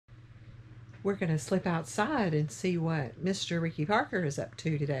We're going to slip outside and see what Mr. Ricky Parker is up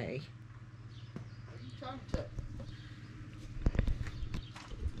to today.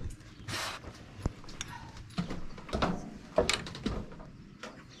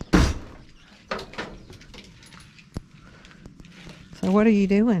 So what are you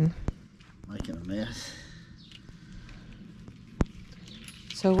doing? Making a mess.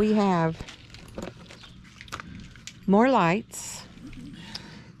 So we have more lights.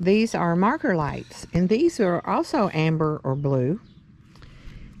 These are marker lights, and these are also amber or blue.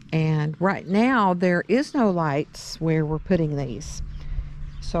 And right now there is no lights where we're putting these.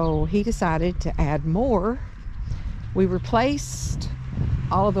 So he decided to add more. We replaced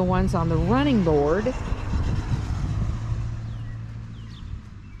all of the ones on the running board,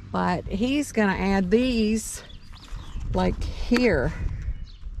 but he's gonna add these like here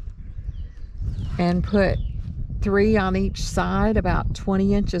and put 3 on each side, about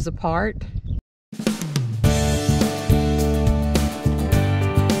 20 inches apart.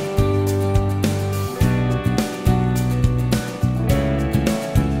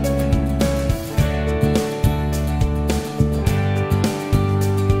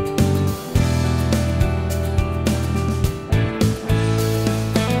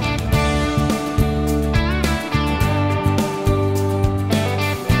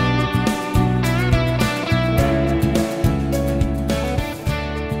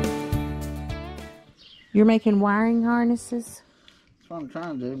 You're making wiring harnesses? That's what I'm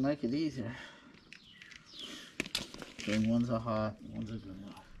trying to do, make it easier. So one's a hot, one's a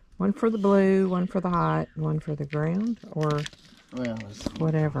ground. One for the blue, one for the hot, one for the ground, or well,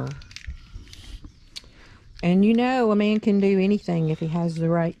 whatever. And you know, a man can do anything if he has the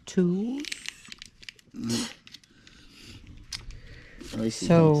right tools.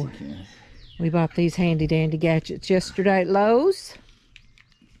 So, we bought these handy dandy gadgets yesterday at Lowe's.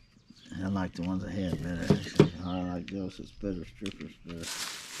 I like the ones I had better, actually. I like those, it's better, strippers better.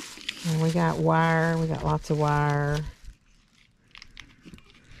 And we got wire, we got lots of wire.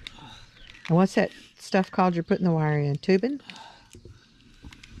 And what's that stuff called you're putting the wire in? Tubing?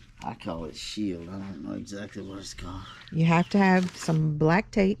 I call it shield. I don't know exactly what it's called. You have to have some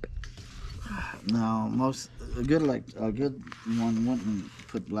black tape. No, a good one wouldn't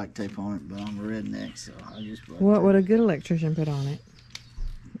put black tape on it, but I'm a redneck, so I just black What tape. would a good electrician put on it?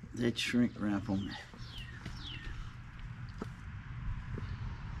 They'd shrink wrap on me.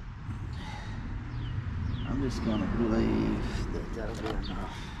 I'm just gonna believe that that'll be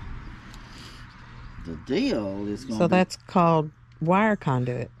enough. The deal is gonna So that's called wire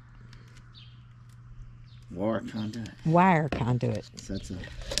conduit. Wire conduit. Wire conduit. So that's a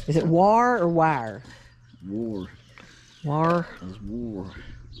Is it war or wire? war. War. It's war.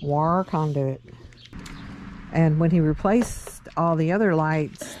 Wire conduit. And when he replaced all the other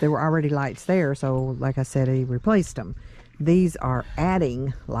lights, there were already lights there. So like I said, he replaced them. These are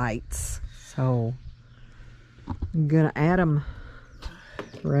adding lights. So I'm gonna add them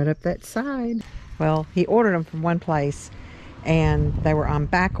right up that side. Well, he ordered them from one place and they were on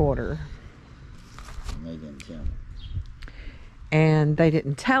back order. They didn't tell me. And they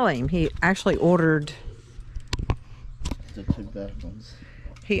didn't tell him. He actually ordered The two back ones.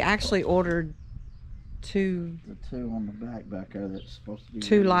 He actually ordered The two on the back there that's supposed to be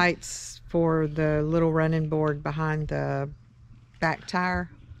two lights for the little running board behind the back tire.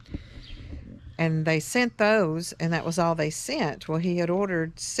 And they sent those, and that was all they sent. Well, he had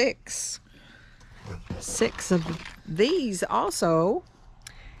ordered six of these also,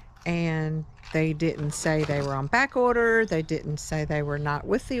 and they didn't say they were on back order. They didn't say they were not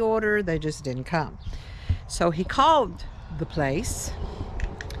with the order. They just didn't come. So he called the place,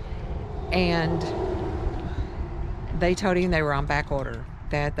 and they told him they were on back order,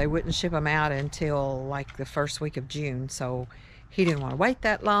 that they wouldn't ship them out until like the first week of June. So he didn't want to wait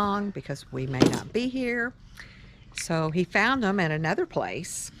that long because we may not be here. So he found them at another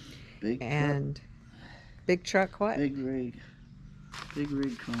place. Big and truck. Big truck what? Big rig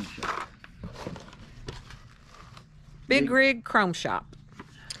chrome shop. Big rig chrome shop.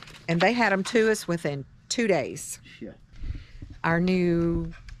 And they had them to us within 2 days. Yeah. Our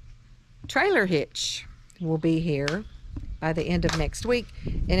new trailer hitch will be here by the end of next week.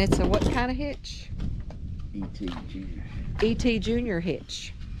 And it's a what kind of hitch? E.T. Junior. E.T. Junior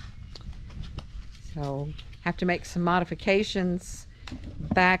hitch. So have to make some modifications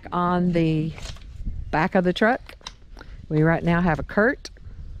back on the back of the truck. We right now have a Kurt.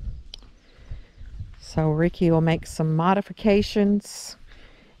 So Ricky will make some modifications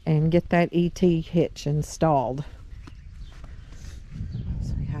and get that ET hitch installed.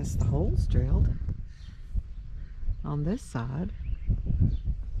 So he has the holes drilled on this side.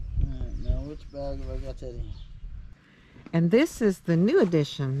 Now which which bag have I got that in? And this is the new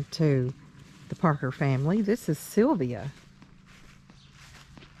addition to the Parker family. This is Sylvia.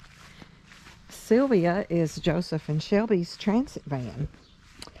 Sylvia is Joseph and Shelby's transit van.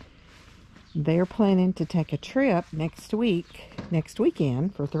 They're planning to take a trip next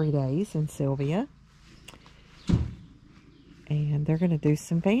weekend for 3 days in Sylvia. And they're going to do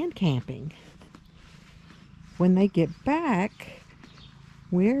some van camping. When they get back,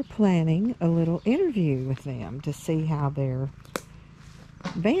 we're planning a little interview with them to see how their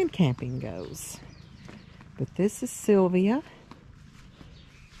van camping goes. But this is Sylvia.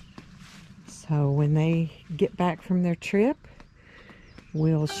 So when they get back from their trip,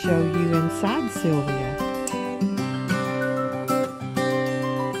 we'll show you inside Sylvia.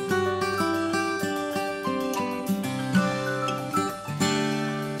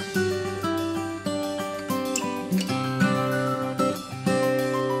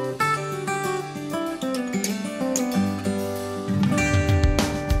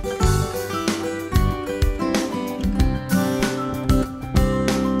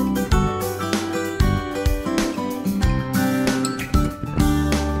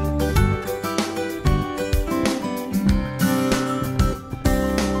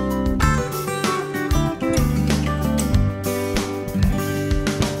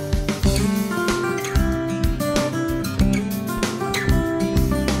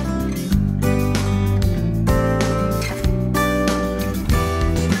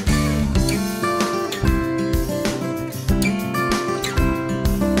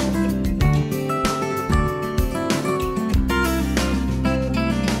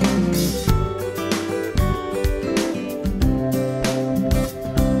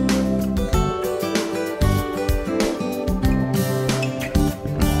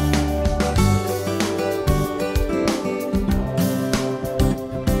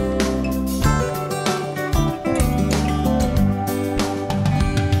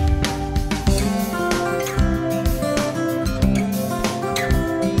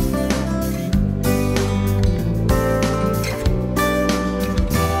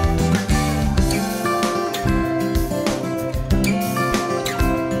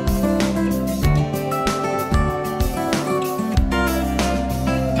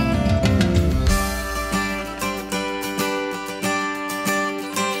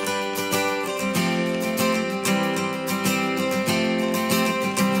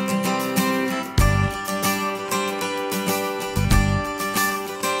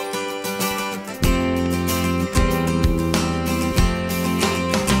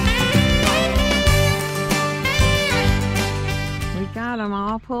 Them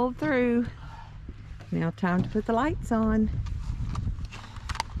all pulled through. Now time to put the lights on.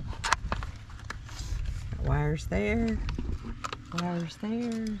 Wires there, wires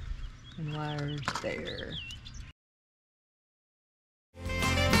there, and wires there.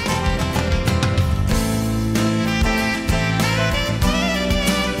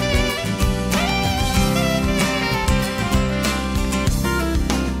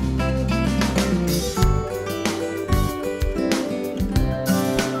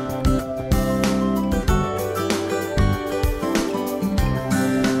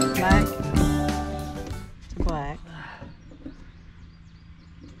 Black.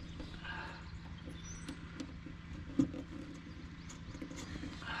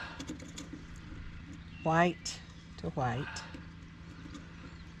 White to white.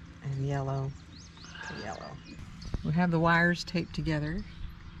 And yellow to yellow. We have the wires taped together.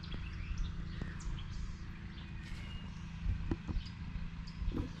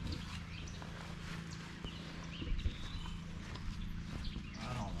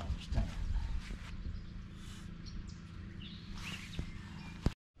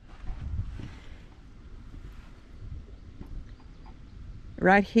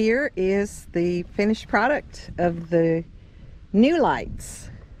 Right here is the finished product of the new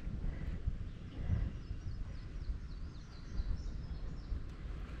lights.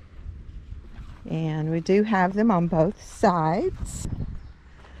 And we do have them on both sides.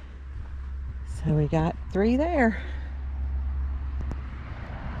 So we got 3 there.